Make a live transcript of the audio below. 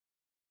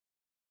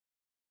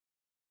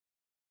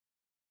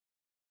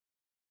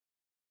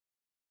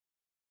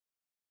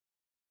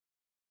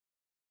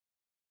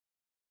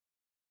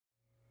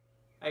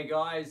Hey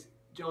guys,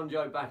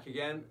 Jonjo back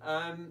again.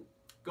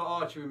 Got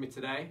Archie with me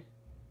today,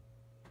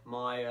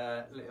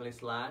 my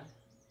littlest lad.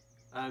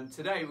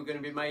 Today we're going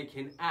to be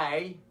making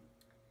a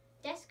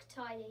desk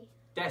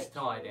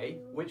tidy.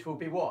 Which will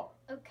be what?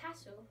 A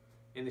castle.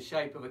 In the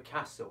shape of a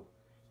castle.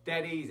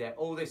 Dead easy.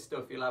 All this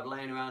stuff you'll have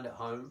laying around at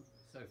home.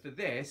 So for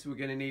this we're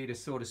going to need a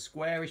sort of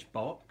squarish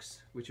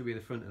box, which will be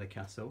the front of the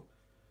castle.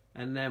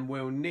 And then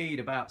we'll need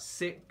about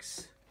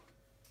 6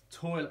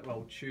 toilet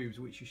roll tubes,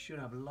 which you should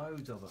have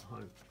loads of at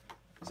home.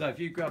 So if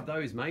you grab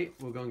those, mate,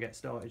 we'll go and get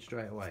started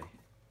straight away.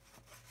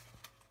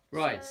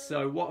 Right,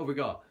 so what have we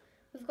got?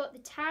 We've got the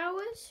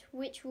towers,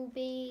 which will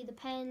be the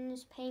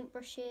pens,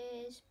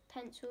 paintbrushes,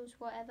 pencils,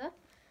 whatever.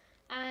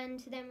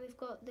 And then we've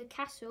got the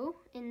castle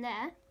in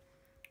there,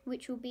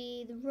 which will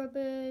be the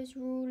rubbers,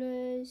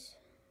 rulers,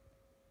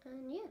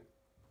 and yeah.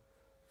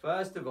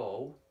 First of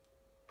all,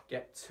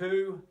 get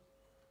 2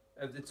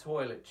 of the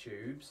toilet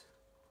tubes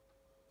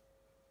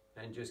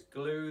and just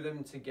glue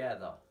them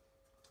together.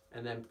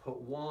 And then put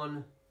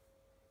one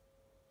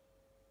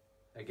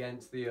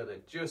against the other,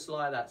 just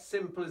like that.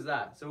 Simple as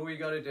that. That's all you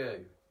got to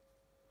do.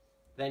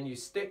 Then you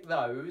stick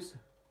those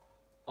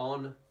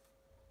on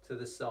to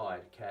the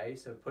side, okay?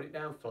 So put it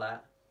down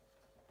flat,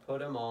 put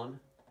them on,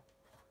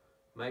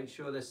 make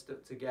sure they're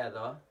stuck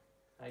together.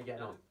 How you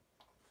getting on?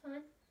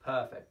 Fine.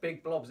 Perfect.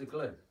 Big blobs of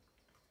glue.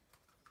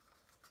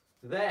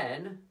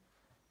 Then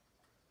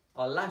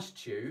our last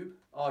tube,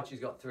 Archie's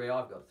got 3,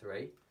 I've got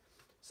 3.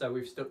 So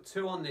we've stuck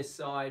 2 on this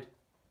side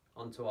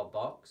onto our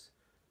box.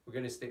 We're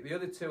going to stick the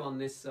other 2 on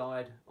this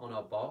side on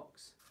our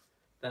box.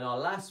 Then our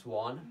last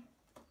one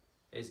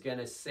is going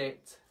to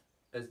sit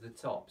as the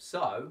top.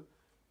 So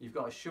you've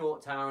got a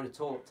short tower and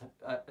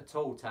a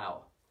tall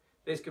tower.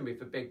 This can be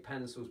for big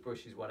pencils,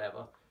 brushes,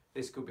 whatever.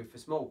 This could be for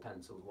small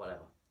pencils,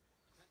 whatever.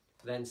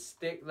 Then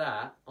stick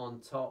that on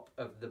top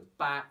of the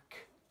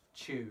back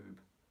tube.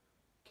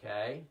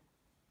 Okay.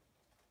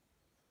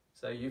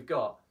 So you've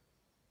got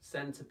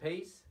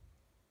centerpiece,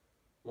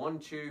 1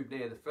 tube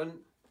near the front,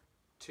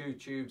 2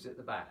 tubes at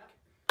the back.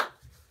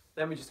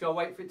 Then we just gotta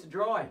wait for it to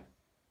dry.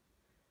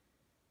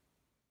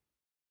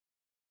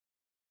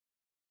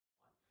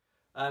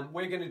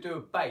 We're going to do a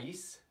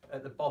base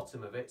at the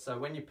bottom of it, so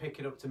when you pick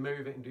it up to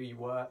move it and do your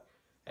work,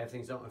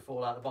 everything's not going to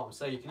fall out the bottom.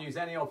 So you can use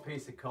any old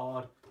piece of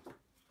card.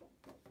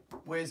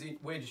 We're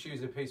just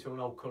using a piece from an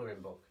old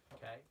colouring book.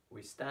 Okay,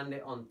 we stand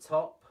it on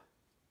top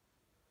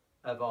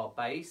of our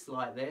base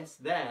like this.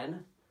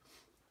 Then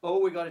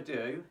all we got to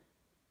do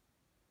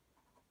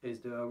is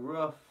do a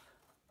rough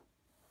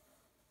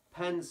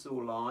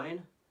pencil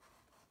line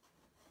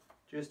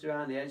just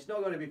around the edge. It's not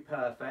going to be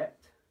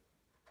perfect.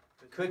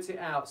 Cut it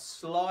out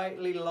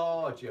slightly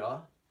larger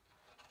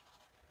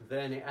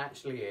than it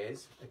actually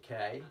is,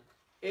 okay?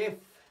 If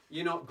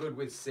you're not good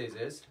with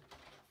scissors,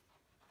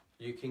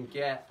 you can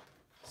get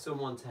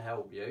someone to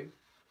help you.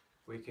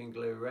 We can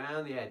glue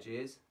around the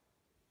edges,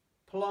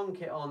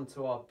 plonk it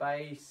onto our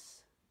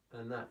base,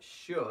 and that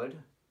should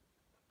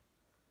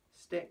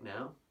stick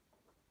now.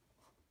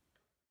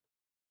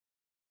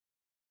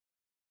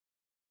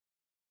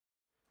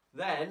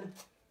 Then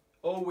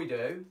all we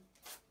do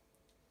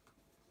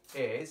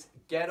is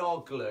get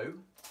our glue,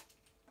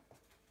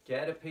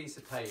 get a piece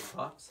of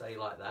paper, say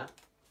like that,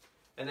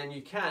 and then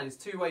you can, there's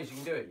 2 ways you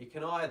can do it. You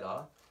can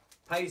either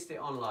paste it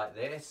on like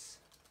this,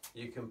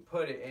 you can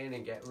put it in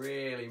and get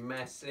really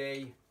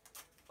messy.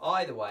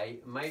 Either way,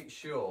 make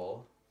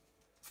sure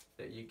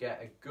that you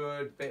get a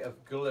good bit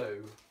of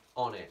glue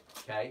on it,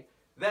 okay?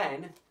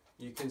 Then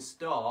you can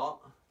start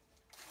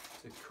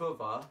to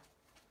cover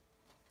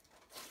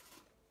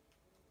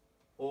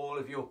all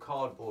of your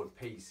cardboard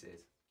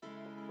pieces.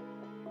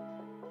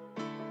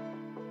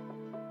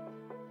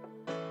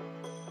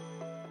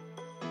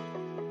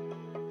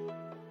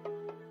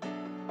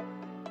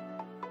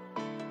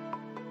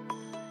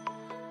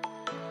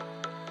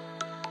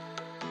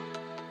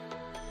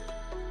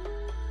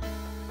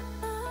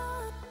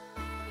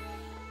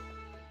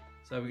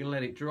 So we're going to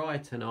let it dry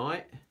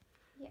tonight.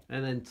 Yep.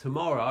 And then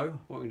tomorrow,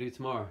 what are we going to do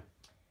tomorrow?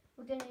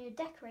 We're going to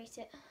decorate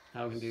it.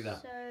 How are we going to do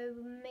that? So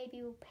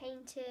maybe we'll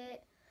paint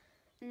it,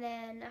 and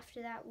then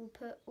after that we'll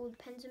put all the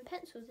pens and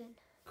pencils in.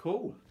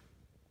 Cool.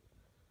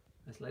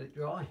 Let's let it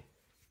dry.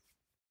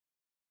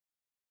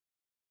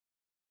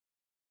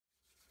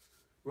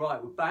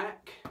 Right, we're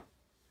back.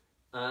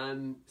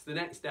 It's the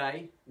next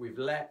day. We've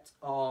let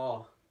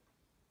our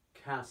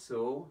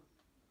castle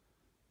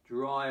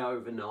dry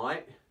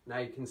overnight. Now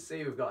you can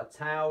see we've got our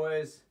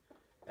towers,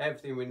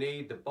 everything we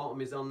need. The bottom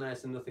is on there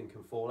so nothing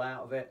can fall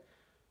out of it.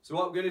 So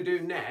what we're going to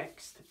do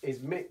next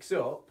is mix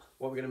up.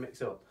 What we're going to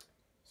mix up?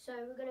 So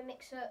we're going to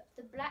mix up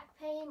the black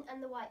paint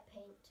and the white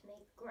paint to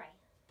make grey.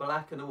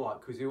 Black and the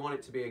white, because we want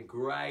it to be a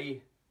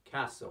grey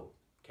castle.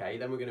 Okay,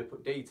 then we're going to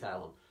put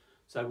detail on.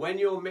 So when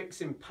you're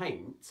mixing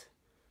paint,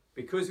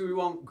 because we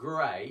want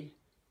grey,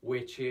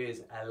 which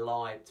is a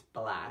light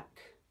black,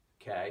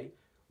 okay,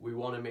 we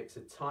want to mix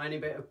a tiny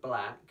bit of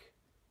black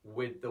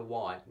with the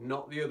white,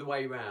 not the other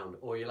way round,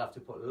 or you'll have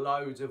to put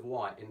loads of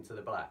white into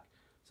the black.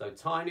 So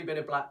tiny bit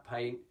of black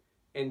paint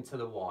into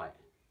the white.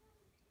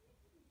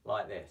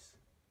 like this.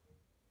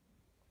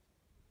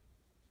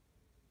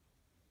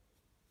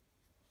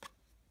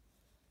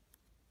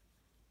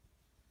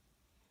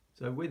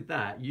 So with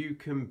that, you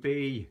can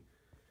be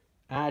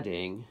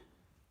adding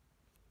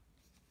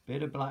a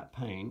bit of black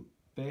paint,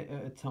 bit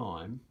at a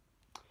time.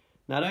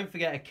 Now don't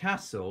forget, a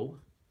castle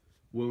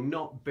will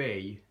not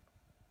be,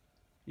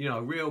 you know,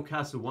 a real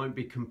castle won't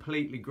be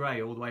completely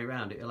grey all the way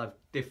around. It'll have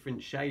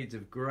different shades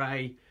of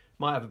grey,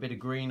 might have a bit of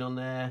green on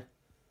there,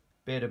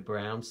 bit of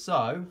brown,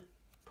 so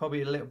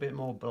probably a little bit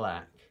more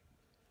black.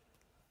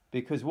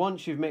 Because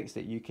once you've mixed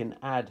it, you can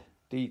add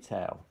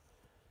detail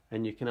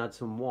and you can add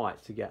some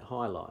white to get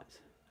highlights.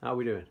 How are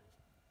we doing?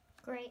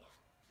 Great.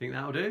 Think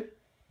that'll do?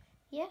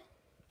 Yeah.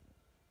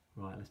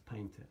 Right, let's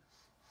paint it.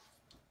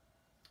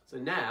 So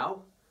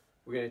now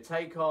we're going to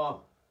take our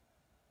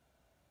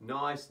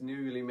nice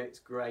newly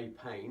mixed grey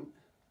paint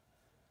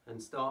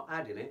and start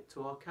adding it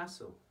to our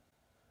castle.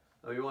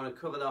 Now we want to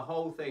cover the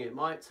whole thing. It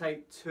might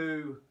take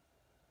 2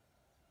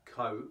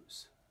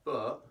 coats,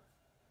 but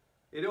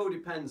it all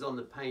depends on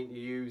the paint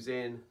you're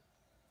using,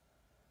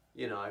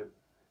 you know,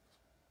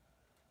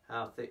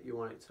 how thick you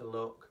want it to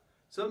look.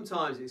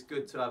 Sometimes it's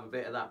good to have a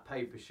bit of that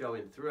paper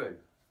showing through,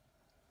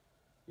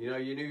 you know,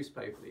 your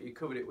newspaper that you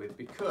covered it with,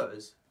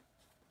 because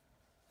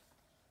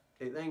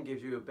it then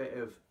gives you a bit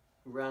of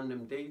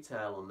random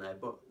detail on there.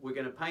 But we're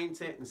going to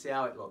paint it and see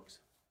how it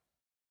looks.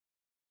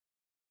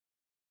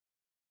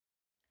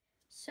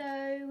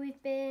 So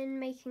we've been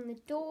making the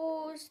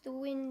doors, the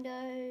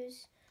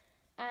windows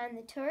and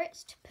the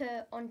turrets to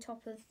put on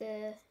top of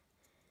the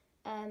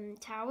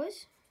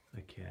towers.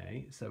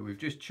 Okay, so we've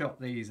just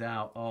chopped these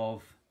out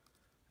of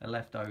a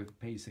leftover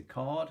piece of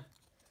card.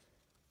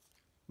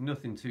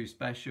 Nothing too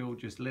special,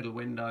 just little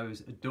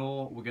windows, a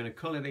door. We're going to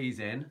colour these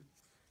in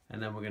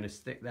and then we're going to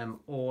stick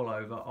them all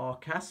over our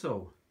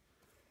castle.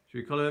 Should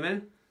we colour them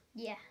in?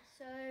 Yeah.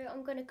 So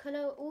I'm going to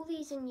colour all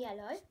these in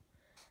yellow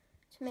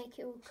to make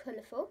it all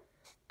colourful,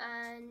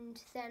 and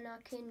then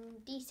I can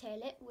detail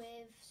it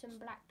with some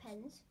black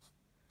pens.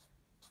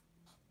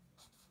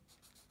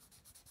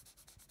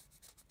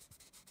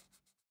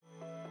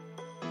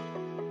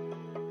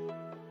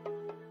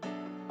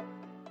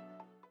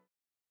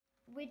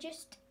 We're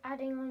just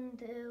adding on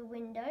the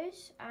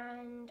windows,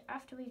 and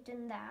after we've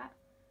done that,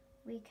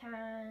 we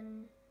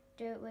can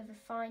do it with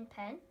a fine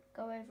pen,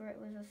 go over it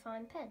with a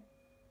fine pen.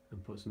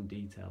 And put some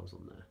details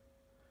on there.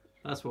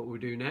 That's what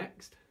we'll do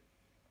next.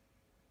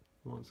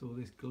 Once all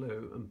this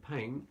glue and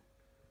paint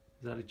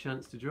has had a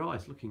chance to dry.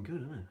 It's looking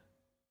good, isn't it?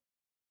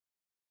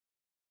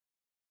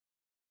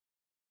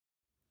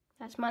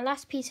 That's my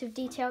last piece of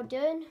detail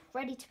done,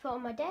 ready to put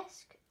on my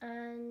desk,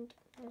 and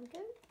there we go.